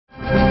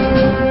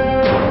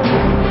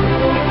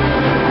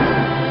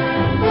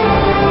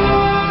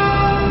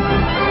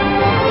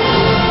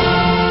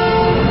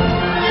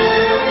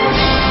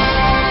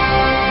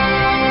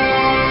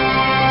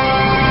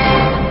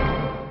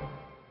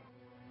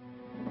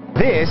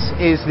This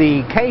is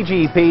the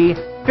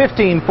KGP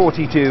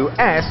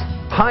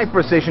 1542S high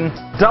precision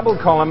double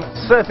column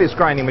surface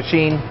grinding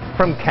machine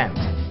from Kent.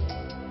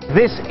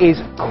 This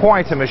is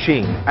quite a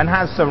machine and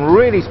has some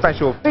really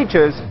special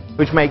features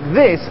which make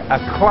this a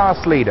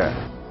class leader.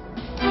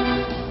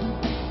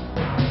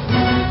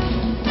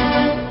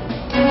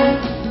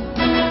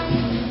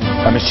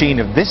 A machine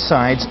of this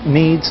size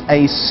needs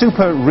a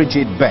super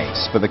rigid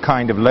base for the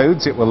kind of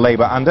loads it will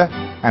labour under,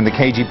 and the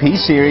KGP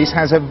series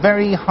has a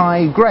very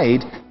high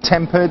grade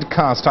tempered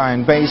cast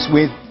iron base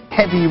with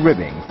heavy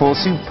ribbing for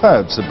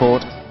superb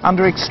support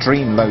under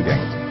extreme loading.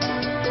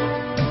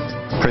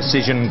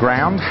 Precision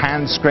ground,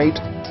 hand scraped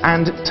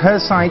and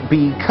tersite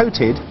B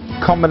coated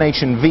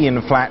combination V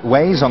and flat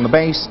ways on the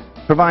base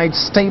provides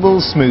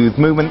stable, smooth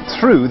movement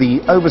through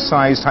the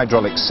oversized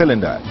hydraulic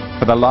cylinder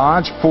for the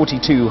large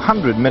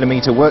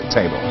 4200mm work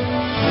table.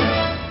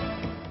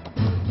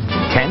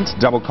 Kent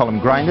double column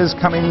grinders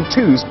come in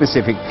two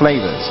specific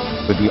flavours,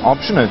 with the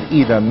option of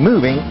either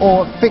moving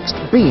or fixed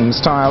beam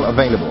style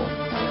available.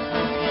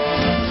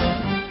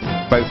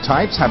 Both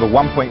types have a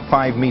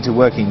 1.5 metre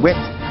working width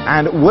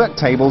and work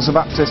tables of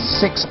up to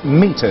 6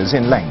 metres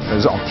in length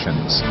as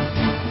options.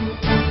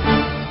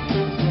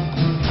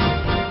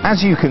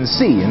 As you can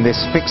see in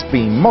this fixed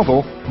beam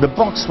model, the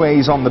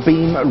boxways on the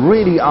beam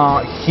really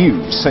are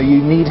huge, so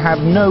you need have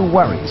no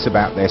worries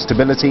about their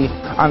stability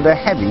under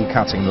heavy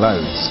cutting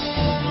loads.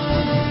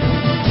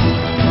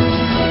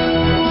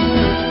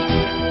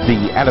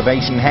 The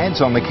elevation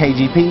heads on the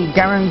KGP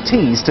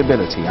guarantee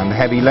stability under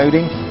heavy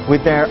loading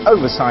with their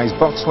oversized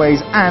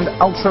boxways and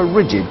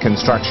ultra-rigid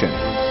construction.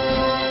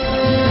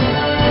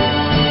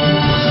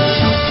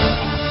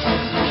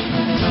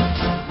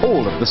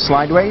 All of the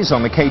slideways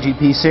on the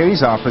KGP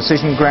series are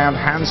precision ground,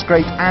 hand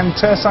scraped and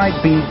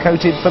tersite bead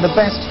coated for the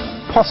best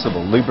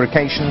possible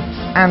lubrication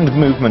and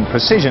movement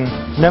precision,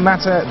 no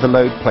matter the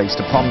load placed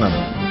upon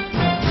them.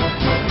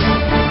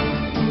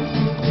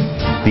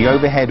 The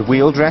overhead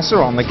wheel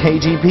dresser on the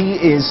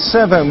KGP is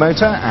servo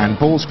motor and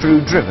ball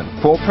screw driven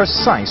for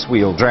precise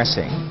wheel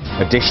dressing.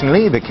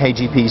 Additionally, the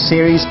KGP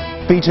series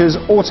features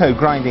auto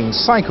grinding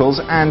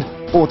cycles and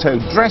auto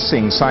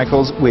dressing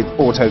cycles with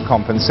auto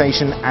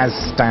compensation as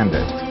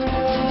standard.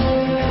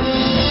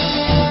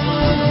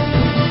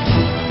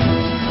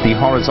 The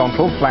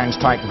horizontal flange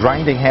type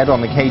grinding head on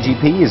the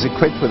KGP is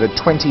equipped with a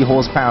 20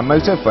 horsepower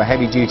motor for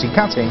heavy duty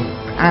cutting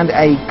and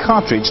a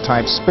cartridge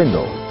type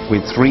spindle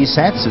with 3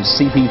 sets of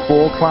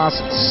CP4 class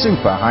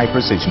super high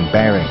precision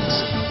bearings.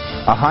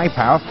 A high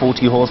power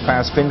 40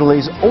 horsepower spindle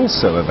is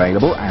also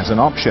available as an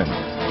option.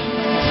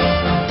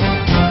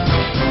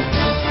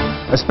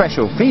 A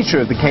special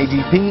feature of the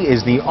KGP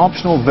is the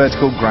optional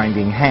vertical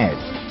grinding head,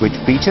 which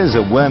features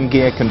a worm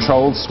gear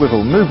controlled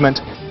swivel movement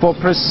for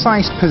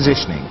precise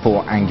positioning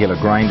for angular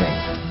grinding.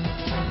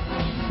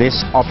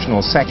 This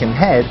optional second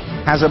head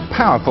has a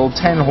powerful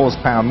 10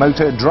 horsepower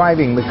motor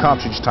driving the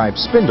cartridge type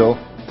spindle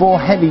for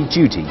heavy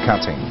duty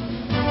cutting.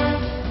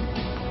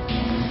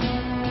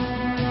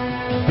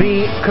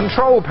 The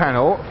control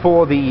panel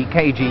for the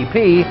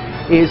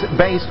KGP is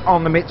based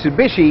on the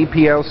Mitsubishi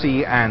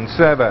PLC and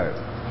servo.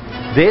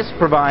 This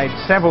provides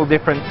several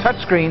different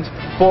touchscreens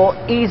for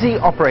easy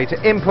operator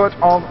input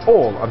of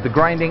all of the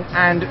grinding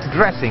and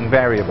dressing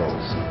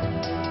variables,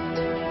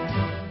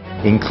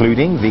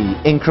 including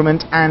the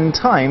increment and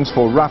times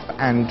for rough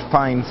and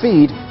fine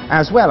feed,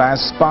 as well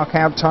as spark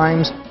out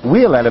times,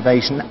 wheel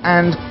elevation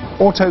and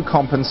auto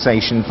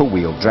compensation for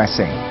wheel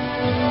dressing.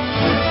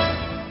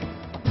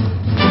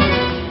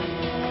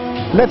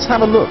 Let's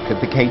have a look at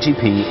the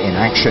KGP in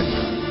action.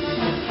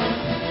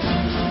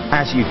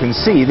 As you can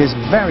see, this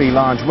very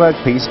large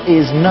workpiece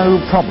is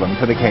no problem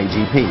for the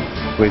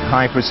KGP, with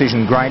high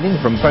precision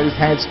grinding from both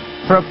heads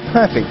for a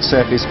perfect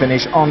surface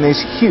finish on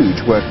this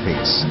huge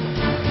workpiece.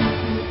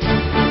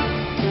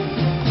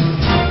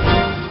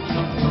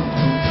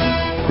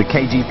 The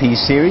KGP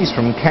series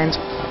from Kent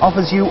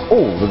offers you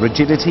all the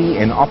rigidity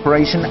in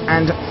operation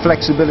and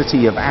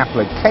flexibility of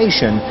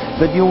application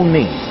that you'll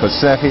need for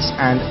surface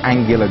and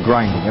angular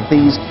grinding of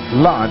these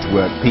large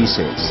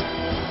workpieces.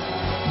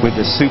 With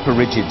the super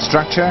rigid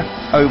structure,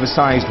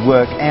 oversized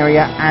work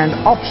area and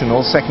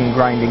optional second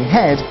grinding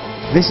head,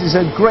 this is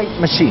a great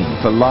machine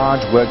for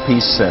large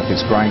workpiece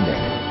surface grinding.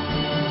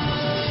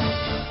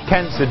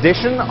 Kent's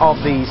addition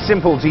of the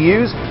simple to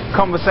use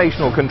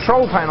conversational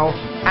control panel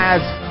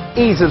adds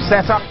ease of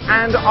setup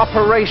and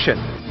operation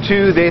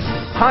to this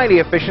highly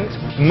efficient,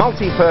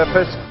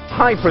 multi-purpose,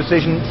 high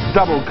precision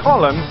double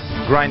column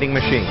grinding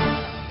machine.